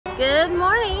Good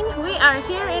morning. We are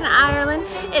here in Ireland.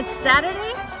 It's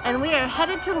Saturday and we are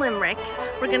headed to Limerick.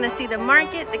 We're gonna see the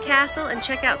market, the castle, and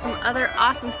check out some other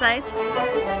awesome sights.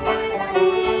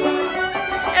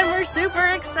 And we're super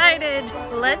excited.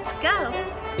 Let's go.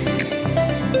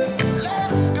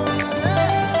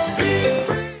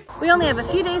 We only have a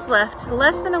few days left,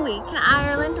 less than a week in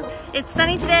Ireland. It's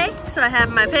sunny today, so I have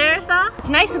my parasol. It's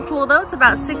nice and cool though, it's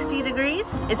about 60 degrees.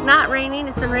 It's not raining,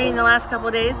 it's been raining the last couple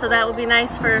of days, so that will be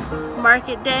nice for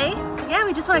market day. Yeah,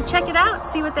 we just want to check it out,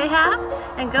 see what they have,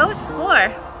 and go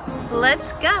explore.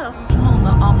 Let's go.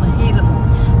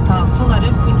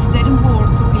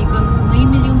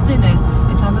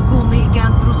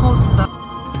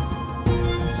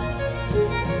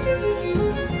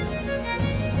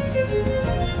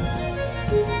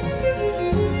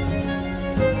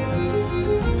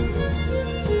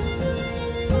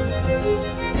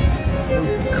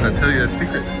 And I'll tell you a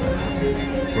secret,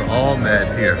 we're all mad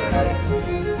here.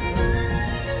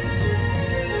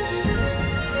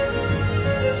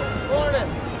 Morning.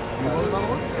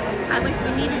 I wish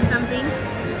we needed something.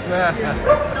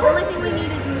 The only thing we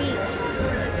need is meat.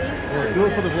 Well, do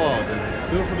it for the vlog, then.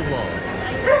 Do it for the vlog.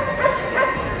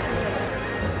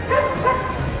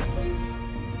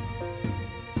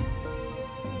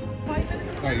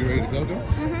 All right, you ready to go, Joe?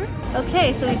 Mm-hmm.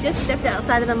 Okay, so we just stepped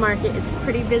outside of the market. It's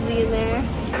pretty busy in there.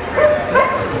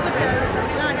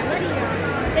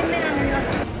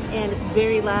 And it's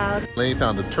very loud. Elaine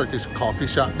found a Turkish coffee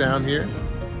shop down here.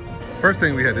 First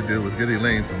thing we had to do was get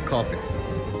Elaine some coffee.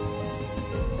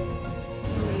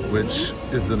 Which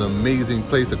is an amazing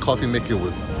place. The coffee maker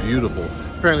was beautiful.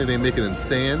 Apparently they make it in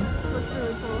sand. Looks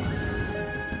really cool.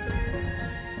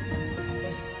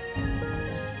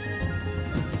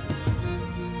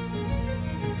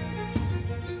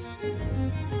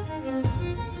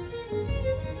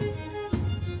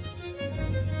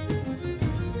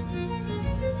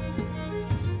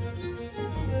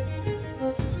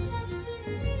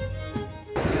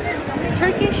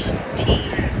 Turkish tea,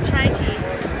 chai tea,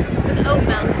 with oat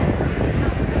milk.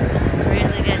 It's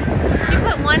really good. You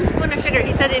put 1 spoon of sugar.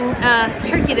 He said in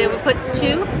Turkey they would put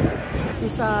 2. We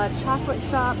saw a chocolate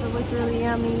shop that looked really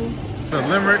yummy. The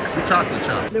Limerick chocolate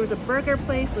shop. There was a burger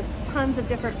place with tons of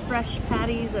different fresh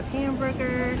patties of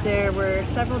hamburger. There were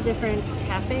several different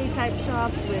cafe type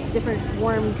shops with different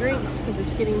warm drinks because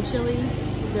it's getting chilly.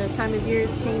 The time of year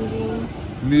is changing.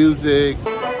 Music.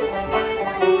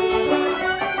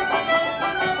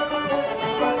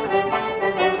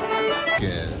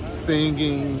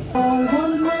 Singing.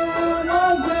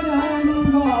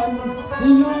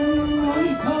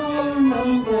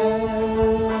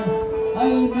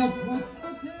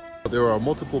 There are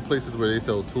multiple places where they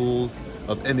sell tools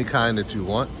of any kind that you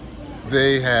want.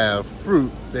 They have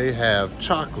fruit, they have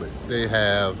chocolate, they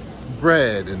have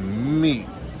bread and meat.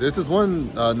 There's this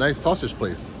one nice sausage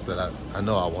place that I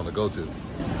know I want to go to.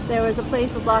 There was a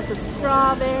place with lots of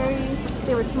strawberries.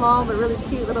 They were small but really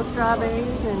cute little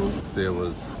strawberries, and there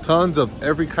was tons of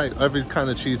every kind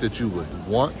of cheese that you would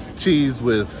want. Cheese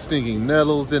with stinging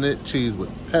nettles in it, cheese with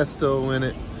pesto in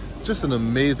it. Just an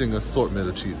amazing assortment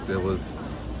of cheese. There was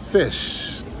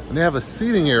fish, and they have a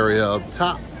seating area up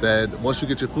top that once you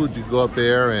get your food, you go up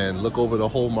there and look over the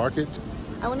whole market.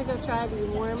 I want to go try the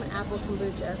warm apple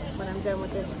kombucha when I'm done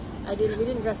with this. We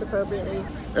didn't dress appropriately.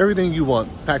 Everything you want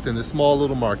packed in this small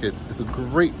little market. It's a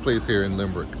great place here in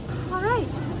Limerick. All right,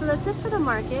 so that's it for the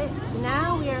market.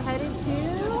 Now we are headed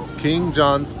to King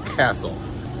John's Castle.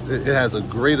 It has a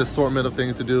great assortment of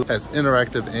things to do. It has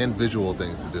interactive and visual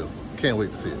things to do. Can't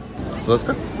wait to see it. So let's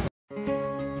go.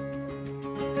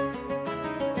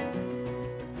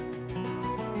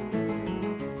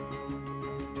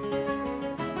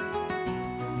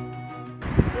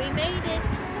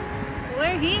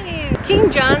 We're here!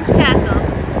 King John's Castle.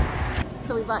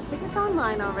 So we bought tickets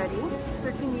online already,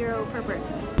 €13 per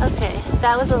person. Okay,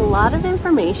 that was a lot of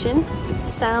information.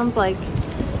 It sounds like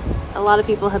a lot of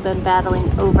people have been battling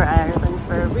over Ireland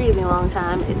for a really long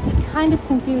time. It's kind of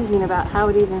confusing about how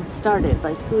it even started,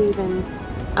 like who even...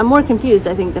 I'm more confused,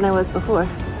 I think, than I was before.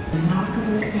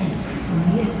 Remarkable ascent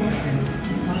from mere settlers to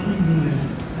sovereign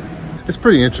rulers. It's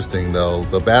pretty interesting though.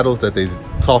 The battles that they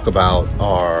talk about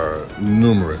are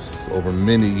numerous. Over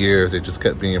many years, they just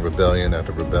kept being rebellion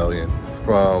after rebellion,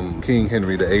 from King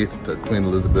Henry VIII to Queen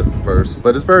Elizabeth I.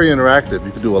 But it's very interactive.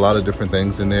 You can do a lot of different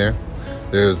things in there.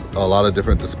 There's a lot of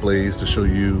different displays to show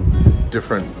you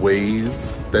different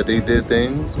ways that they did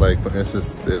things. Like for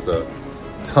instance, there's a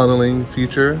tunneling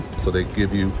feature. So they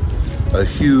give you a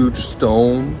huge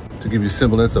stone to give you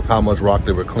semblance of how much rock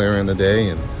they were clearing a day.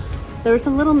 And There were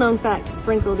some little known facts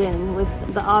sprinkled in with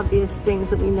the obvious things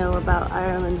that we know about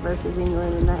Ireland versus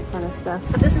England and that kind of stuff.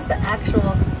 So this is the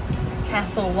actual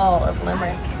castle wall of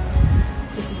Limerick.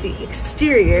 This is the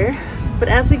exterior, but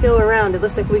as we go around, it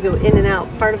looks like we go in and out.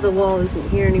 Part of the wall isn't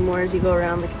here anymore as you go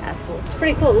around the castle. It's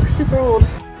pretty cool, it looks super old.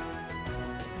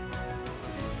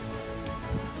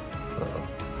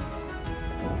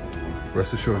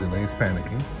 Rest assured, Elaine's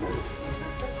panicking.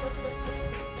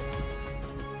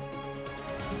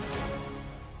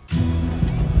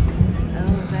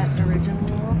 Oh, is that the original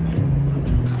wall?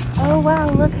 Oh wow,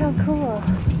 look how cool.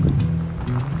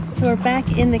 So we're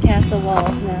back in the castle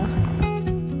walls now.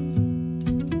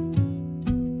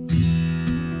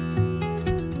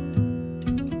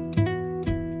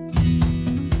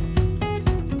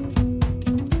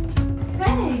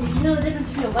 Hey, did you know the difference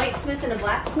between a whitesmith and a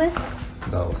blacksmith?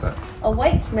 No, what's that? A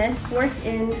whitesmith worked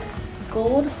in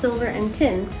gold, silver, and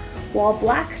tin, while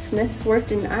blacksmiths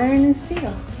worked in iron and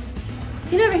steel.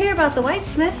 You never hear about the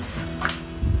whitesmiths.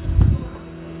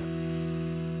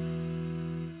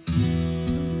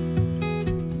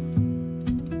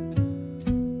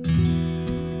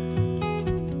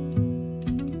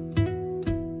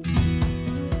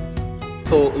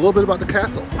 So a little bit about the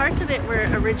castle. Parts of it were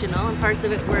original and parts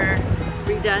of it were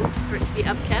redone for it to be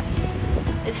upkept.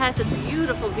 It has a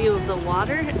beautiful view of the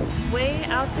water way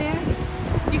out there.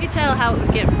 You could tell how it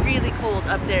would get really cold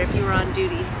up there if you were on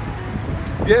duty.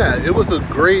 Yeah, it was a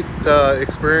great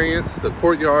experience. The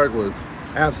courtyard was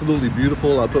absolutely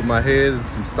beautiful. I put my head in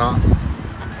some stocks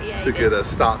to get a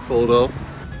stock photo.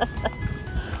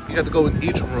 You had to go in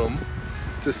each room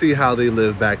to see how they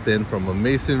lived back then, from a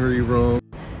masonry room.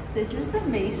 This is the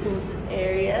Masons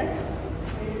area.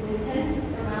 There's an intense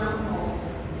amount of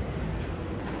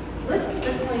lift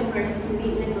the climbers to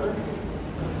meet Nicholas.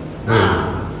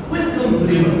 Welcome to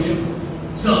Limerick.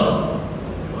 So,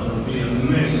 you want to be a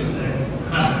Mason,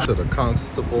 eh? To the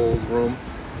constable's room,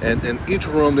 and in each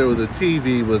room there was a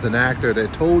TV with an actor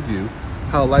that told you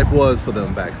how life was for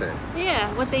them back then. Yeah,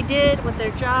 what they did, what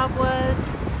their job was.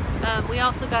 We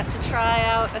also got to try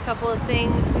out a couple of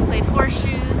things. We played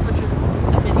horseshoes, which was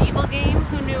a medieval game.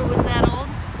 Who knew it was that old?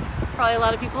 Probably a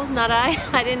lot of people, not I.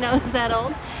 I didn't know it was that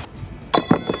old.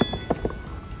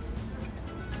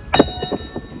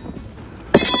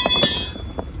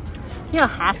 You don't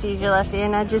have to use your left ear,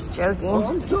 not just joking. Oh,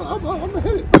 I'm gonna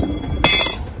hit it.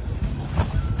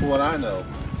 For what I know,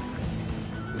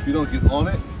 if you don't get on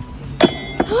it,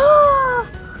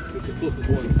 it's the closest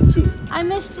one to it. I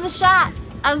missed the shot.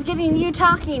 I was getting you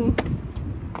talking.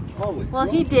 Always. Well,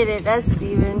 he did it. That's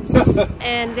Stevens.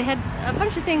 And they had a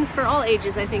bunch of things for all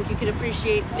ages. I think you could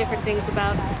appreciate different things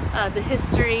about the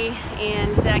history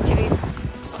and the activities.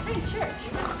 Hey, church.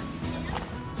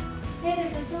 Hey,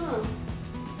 there's a song.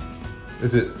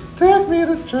 Is it "Take Me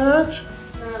to Church"?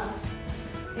 No,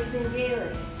 it's in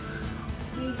Gaelic.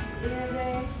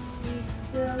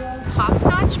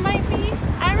 Hopscotch might be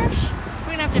Irish.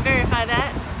 We're gonna have to verify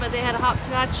that. But they had a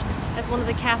hopscotch as one of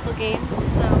the castle games,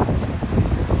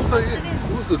 So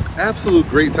it was an absolute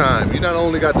great time. You not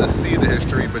only got to see the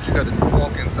history, but you got to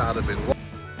walk inside of it.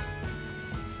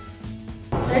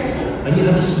 And you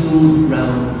have a smooth,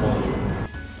 round body.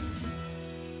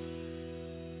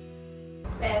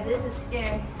 Yeah, this is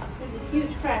scary. There's a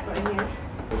huge crack right here.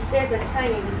 The stairs are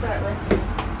tiny to start with.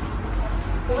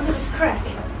 But look at this crack.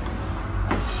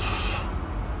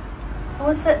 Oh,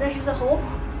 what's that? There's just a hole.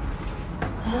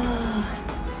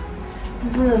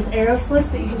 This is one of those arrow slits,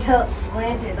 but you can tell it's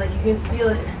slanted, like you can feel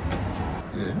it.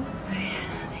 Yeah.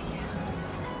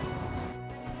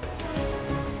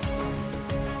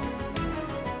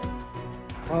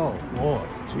 Oh boy,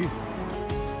 Jesus.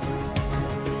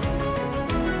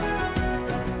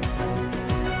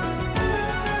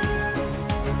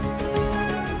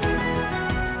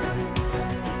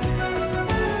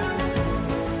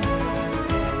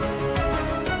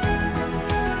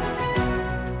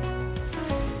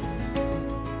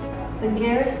 The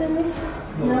garrison's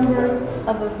number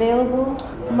of available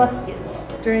muskets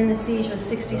during the siege was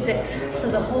 66.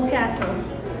 So the whole castle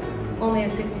only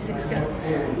had 66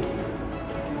 guns.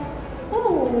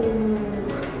 Ooh.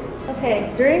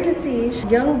 Okay, during the siege,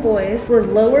 young boys were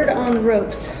lowered on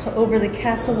ropes over the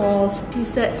castle walls to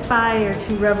set fire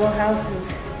to rebel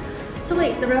houses. So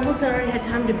wait, the rebels had already had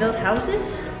time to build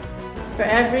houses? For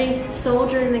every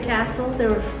soldier in the castle, there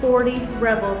were 40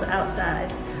 rebels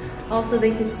outside. Also,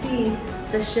 they could see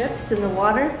the ships in the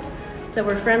water that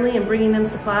were friendly and bringing them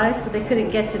supplies, but they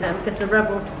couldn't get to them because the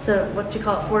what you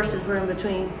call it, forces were in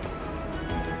between.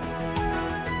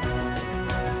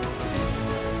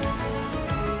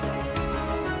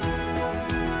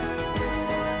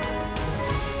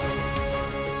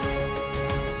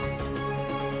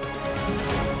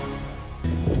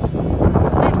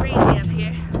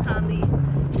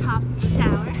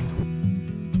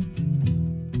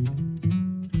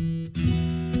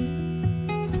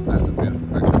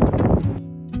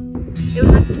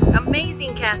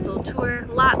 cool tour,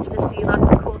 lots to see, lots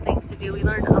of cool things to do. We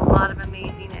learned a lot of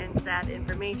amazing and sad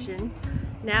information.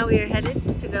 Now we are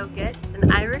headed to go get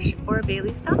an Irish or a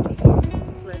Bailey's coffee.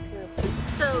 Let's go.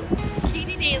 So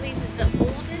Katie Daly's is the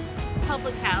oldest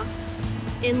public house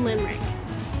in Limerick,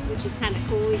 which is kind of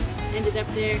cool. We ended up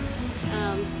there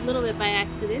a little bit by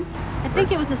accident. I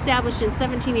think it was established in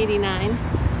 1789,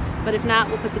 but if not,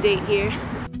 we'll put the date here.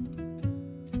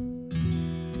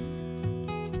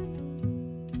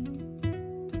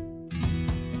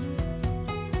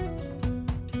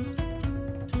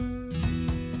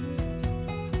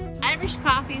 Irish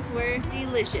coffees were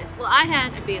delicious. Well, I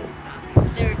had a Bailey's coffee.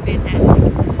 They were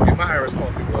fantastic. Yeah, my Irish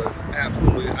coffee was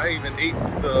absolutely, I even ate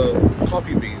the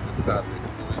coffee beans inside of it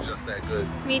because it was just that good.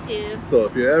 Me too. So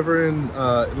if you're ever in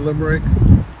Limerick,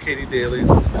 Katie Daly's is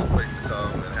a good place to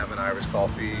come and have an Irish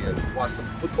coffee and watch some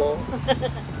football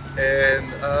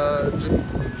and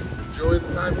just enjoy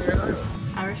the time here in Ireland.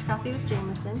 Irish coffee with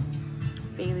Jameson,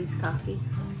 Bailey's coffee.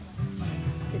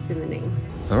 It's in the name.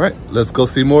 All right, let's go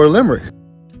see more Limerick.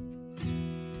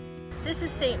 This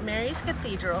is St. Mary's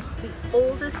Cathedral, the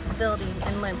oldest building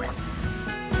in Limerick.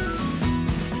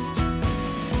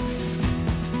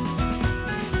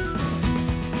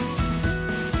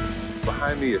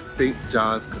 Behind me is St.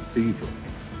 John's Cathedral,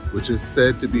 which is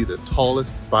said to be the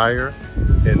tallest spire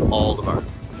in all of Ireland.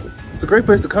 It's a great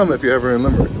place to come if you're ever in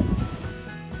Limerick.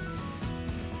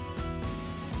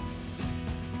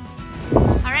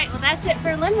 All right, well that's it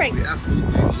for Limerick. We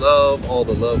absolutely love all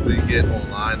the love we get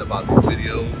online about these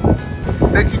videos.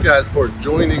 Thank you guys for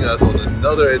joining us on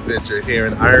another adventure here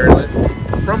in Ireland.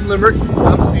 From Limerick,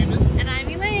 I'm Stephen. And I'm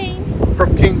Elaine.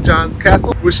 From King John's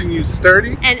Castle, wishing you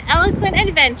sturdy And eloquent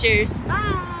adventures.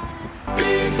 Bye.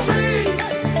 Be free.